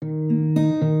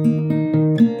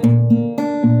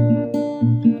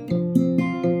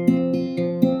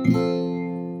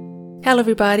Hello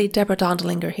everybody, Deborah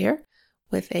Dondelinger here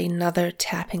with another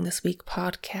Tapping This Week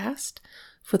podcast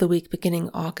for the week beginning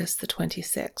August the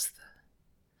 26th.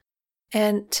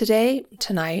 And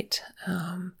tonight,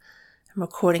 I'm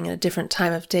recording at a different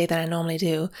time of day than I normally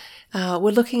do.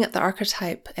 We're looking at the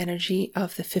archetype energy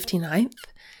of the 59th,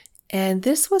 and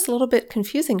this was a little bit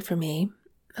confusing for me.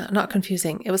 Not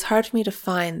confusing, it was hard for me to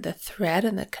find the thread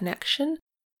and the connection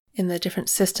in the different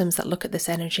systems that look at this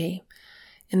energy.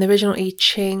 In the original I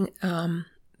Ching,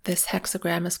 this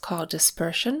hexagram is called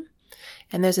dispersion,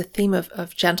 and there's a theme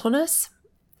of gentleness,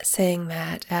 saying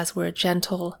that as we're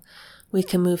gentle, we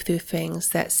can move through things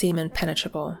that seem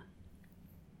impenetrable.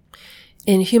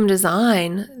 In human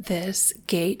design, this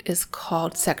gate is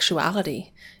called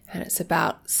sexuality, and it's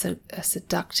about a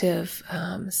seductive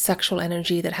sexual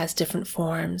energy that has different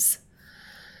forms,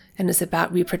 and it's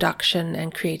about reproduction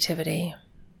and creativity.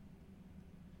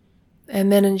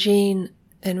 And then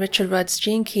in Richard Rudd's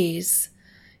Gene Keys,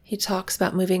 he talks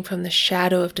about moving from the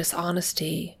shadow of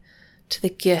dishonesty to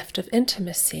the gift of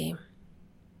intimacy.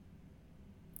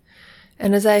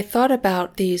 And as I thought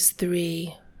about these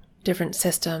three different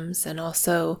systems and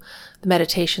also the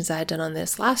meditations I had done on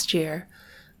this last year,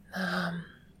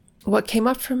 what came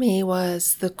up for me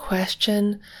was the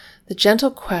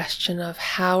gentle question of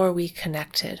how are we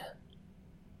connected?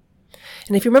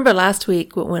 And if you remember last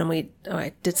week when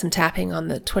I did some tapping on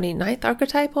the 29th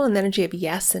archetypal and the energy of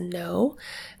yes and no,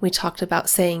 we talked about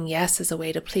saying yes as a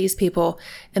way to please people.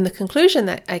 And the conclusion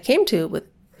that I came to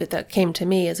that came to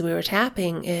me as we were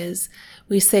tapping is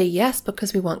we say yes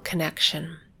because we want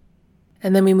connection.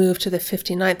 And then we move to the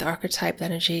 59th archetype, the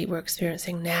energy we're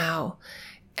experiencing now.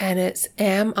 And it's,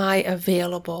 am I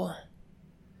available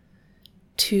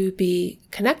to be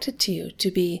connected to you,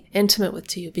 to be intimate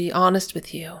with you, be honest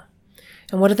with you?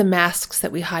 And what are the masks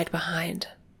that we hide behind?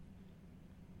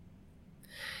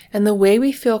 And the way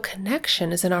we feel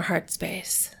connection is in our heart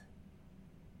space.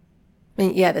 I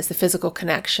mean, yeah, there's the physical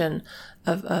connection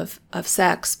of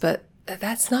sex, but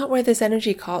that's not where this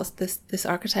energy this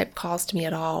archetype calls to me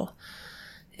at all.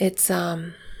 It's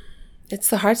the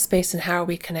heart space and how are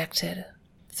we connected.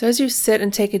 So as you sit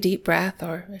and take a deep breath,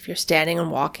 or if you're standing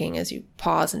and walking, as you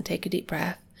pause and take a deep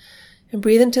breath, and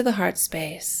breathe into the heart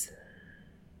space.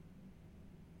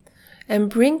 And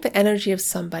bring the energy of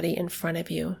somebody in front of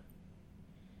you.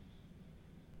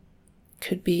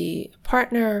 Could be a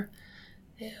partner,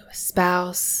 a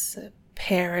spouse, a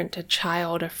parent, a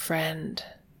child, a friend.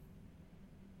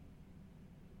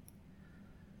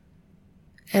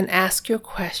 And ask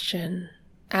yourself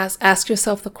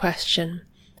the question,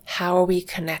 how are we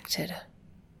connected?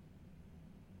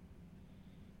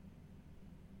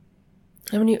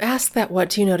 And when you ask that,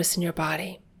 what do you notice in your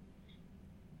body?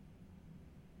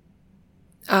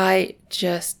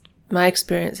 My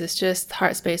experience is just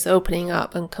heart space opening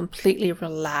up and completely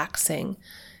relaxing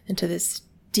into this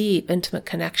deep, intimate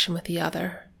connection with the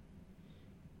other.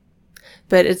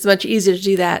 But it's much easier to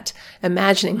do that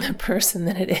imagining the person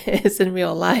than it is in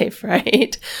real life,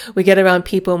 right? We get around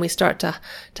people and we start to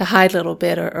hide a little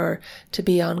bit or to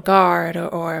be on guard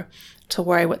or to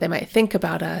worry what they might think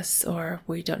about us, or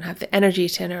we don't have the energy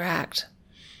to interact.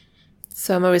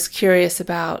 So I'm always curious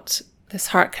about this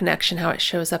heart connection, how it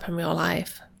shows up in real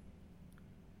life.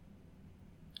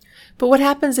 But what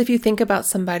happens if you think about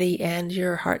somebody and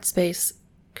your heart space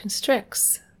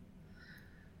constricts?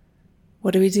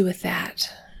 What do we do with that?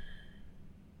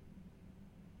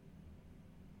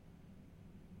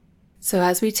 So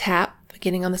as we tap,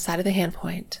 beginning on the side of the hand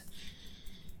point,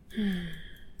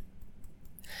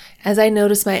 as I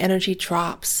notice my energy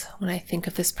drops when I think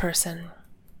of this person,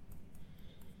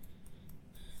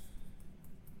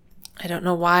 I don't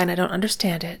know why and I don't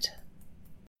understand it.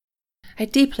 I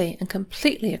deeply and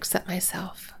completely accept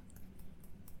myself.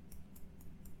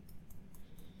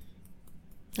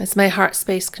 As my heart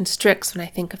space constricts when I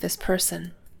think of this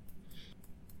person,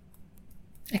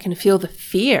 I can feel the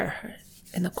fear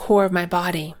in the core of my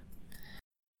body.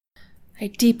 I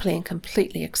deeply and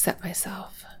completely accept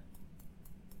myself.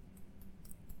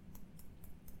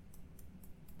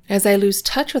 As I lose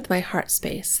touch with my heart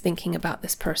space thinking about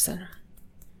this person,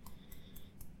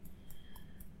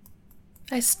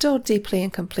 I still deeply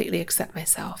and completely accept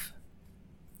myself.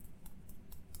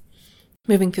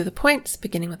 Moving through the points,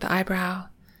 beginning with the eyebrow,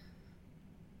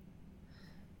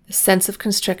 the sense of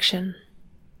constriction,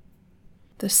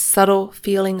 the subtle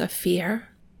feeling of fear.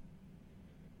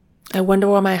 I wonder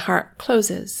where my heart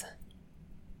closes.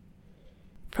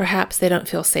 Perhaps they don't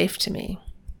feel safe to me.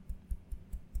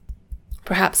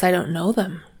 Perhaps I don't know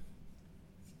them.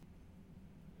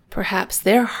 Perhaps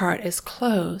their heart is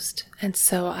closed, and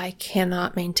so I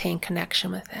cannot maintain connection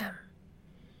with them.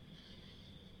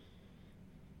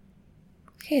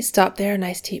 Okay, stop there.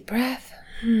 Nice deep breath.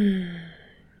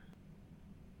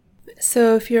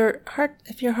 So if your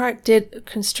heart did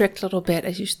constrict a little bit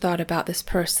as you thought about this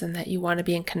person that you want to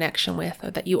be in connection with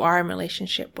or that you are in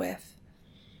relationship with,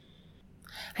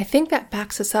 I think that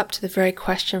backs us up to the very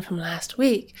question from last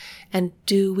week. And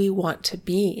do we want to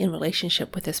be in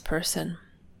relationship with this person?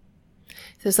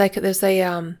 There's like a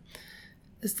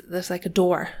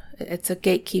door. It's a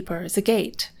gatekeeper. It's a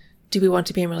gate. Do we want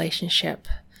to be in relationship?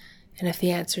 And if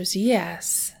the answer is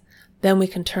yes, then we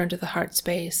can turn to the heart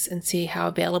space and see how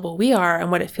available we are and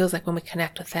what it feels like when we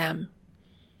connect with them.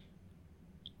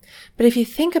 But if you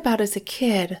think about as a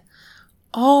kid,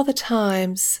 all the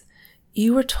times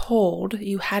you were told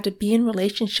you had to be in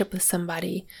relationship with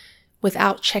somebody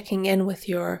without checking in with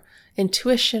your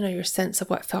intuition or your sense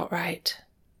of what felt right.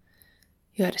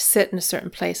 You had to sit in a certain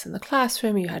place in the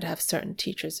classroom. You had to have certain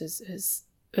teachers as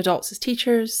adults as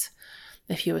teachers.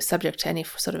 If you were subject to any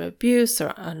sort of abuse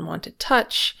or unwanted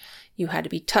touch, you had to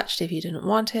be touched if you didn't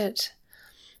want it.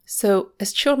 So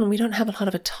as children, we don't have a lot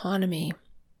of autonomy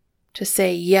to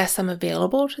say, yes, I'm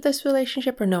available to this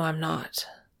relationship, or no, I'm not.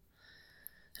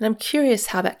 And I'm curious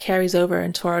how that carries over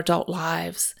into our adult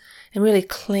lives and really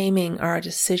claiming our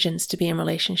decisions to be in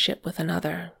relationship with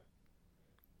another.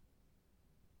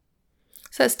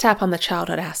 So let's tap on the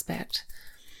childhood aspect.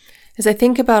 As I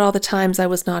think about all the times I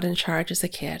was not in charge as a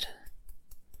kid,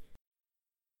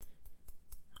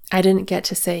 I didn't get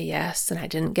to say yes, and I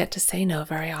didn't get to say no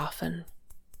very often.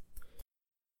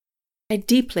 I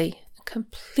deeply,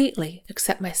 completely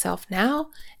accept myself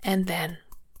now and then.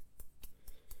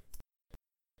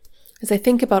 As I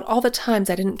think about all the times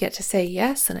I didn't get to say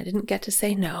yes and I didn't get to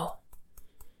say no,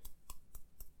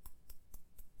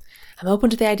 I'm open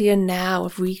to the idea now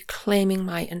of reclaiming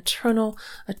my internal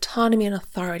autonomy and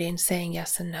authority in saying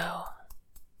yes and no.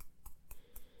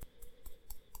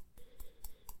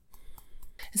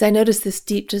 As I notice this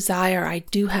deep desire I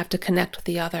do have to connect with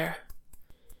the other,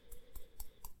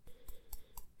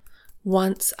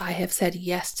 once I have said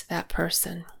yes to that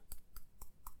person,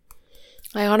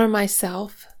 I honor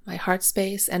myself, my heart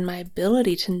space, and my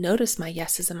ability to notice my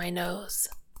yeses and my nos.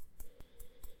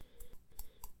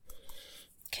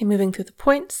 Okay, moving through the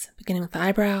points, beginning with the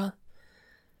eyebrow.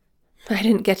 I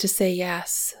didn't get to say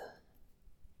yes.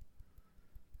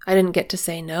 I didn't get to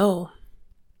say no.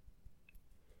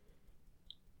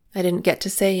 I didn't get to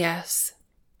say yes.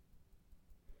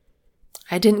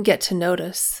 I didn't get to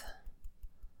notice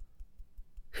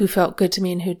who felt good to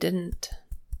me and who didn't.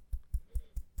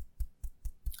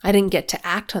 I didn't get to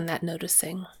act on that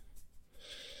noticing.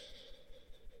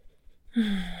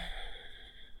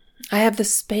 I have the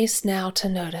space now to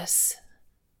notice.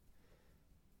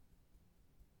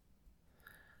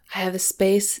 I have the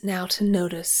space now to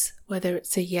notice whether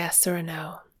it's a yes or a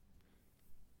no.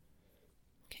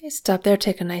 Okay, stop there,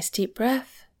 take a nice deep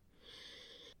breath.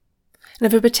 And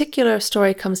if a particular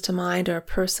story comes to mind or a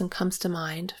person comes to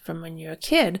mind from when you're a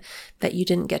kid that you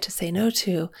didn't get to say no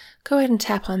to, go ahead and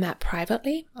tap on that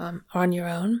privately or on your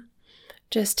own.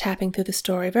 Just tapping through the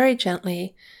story very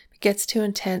gently. If it gets too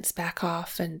intense, back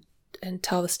off and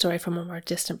tell the story from a more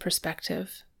distant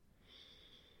perspective.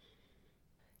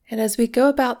 And as we go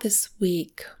about this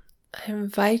week, I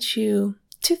invite you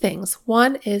two things.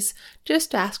 One is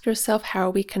just ask yourself, how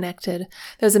are we connected?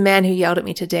 There was a man who yelled at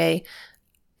me today.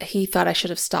 He thought I should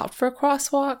have stopped for a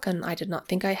crosswalk, and I did not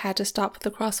think I had to stop at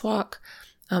the crosswalk.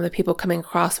 The people coming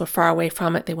across were far away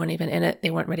from it. They weren't even in it.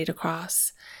 They weren't ready to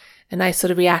cross. And I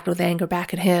sort of reacted with anger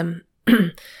back at him.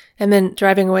 And then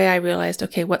driving away, I realized,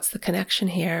 okay, what's the connection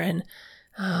here?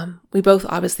 And we both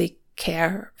obviously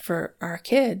care for our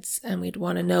kids, and we'd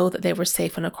want to know that they were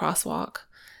safe on a crosswalk.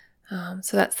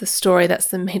 So that's the story. That's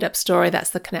the made-up story. That's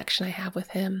the connection I have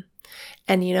with him.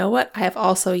 And you know what? I have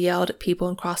also yelled at people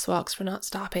in crosswalks for not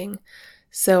stopping.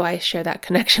 So I share that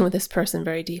connection with this person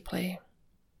very deeply.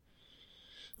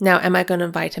 Now, am I going to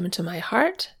invite him into my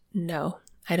heart? No,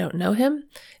 I don't know him,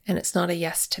 and it's not a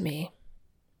yes to me.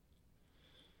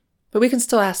 But we can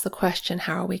still ask the question,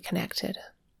 how are we connected?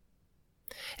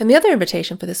 And the other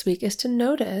invitation for this week is to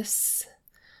notice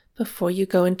before you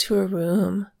go into a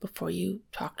room, before you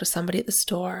talk to somebody at the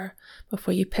store,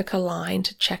 before you pick a line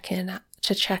to check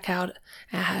out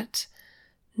at,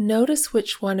 notice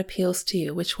which one appeals to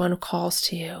you, which one calls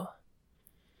to you.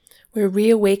 We're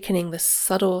reawakening the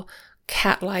subtle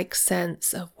cat-like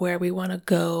sense of where we want to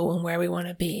go and where we want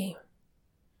to be.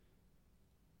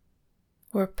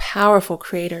 We're powerful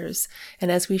creators,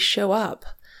 and as we show up,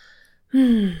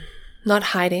 not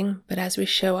hiding, but as we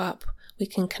show up, we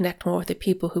can connect more with the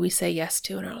people who we say yes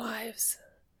to in our lives.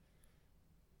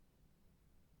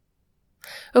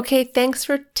 Okay, thanks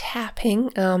for tapping.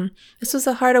 This was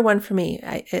a harder one for me.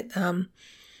 It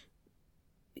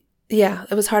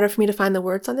was harder for me to find the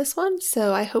words on this one,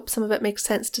 so I hope some of it makes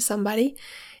sense to somebody.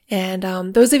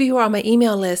 And those of you who are on my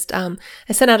email list, I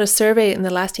sent out a survey in the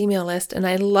last email list, and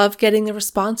I love getting the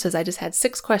responses. I just had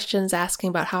 6 questions asking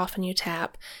about how often you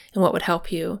tap and what would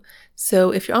help you.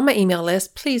 So if you're on my email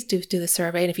list, please do the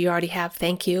survey. And if you already have,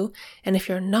 thank you. And if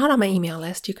you're not on my email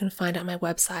list, you can find it on my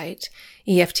website,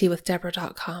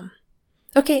 EFTwithDeborah.com.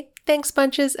 Okay, thanks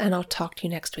bunches, and I'll talk to you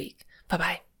next week.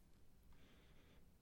 Bye-bye.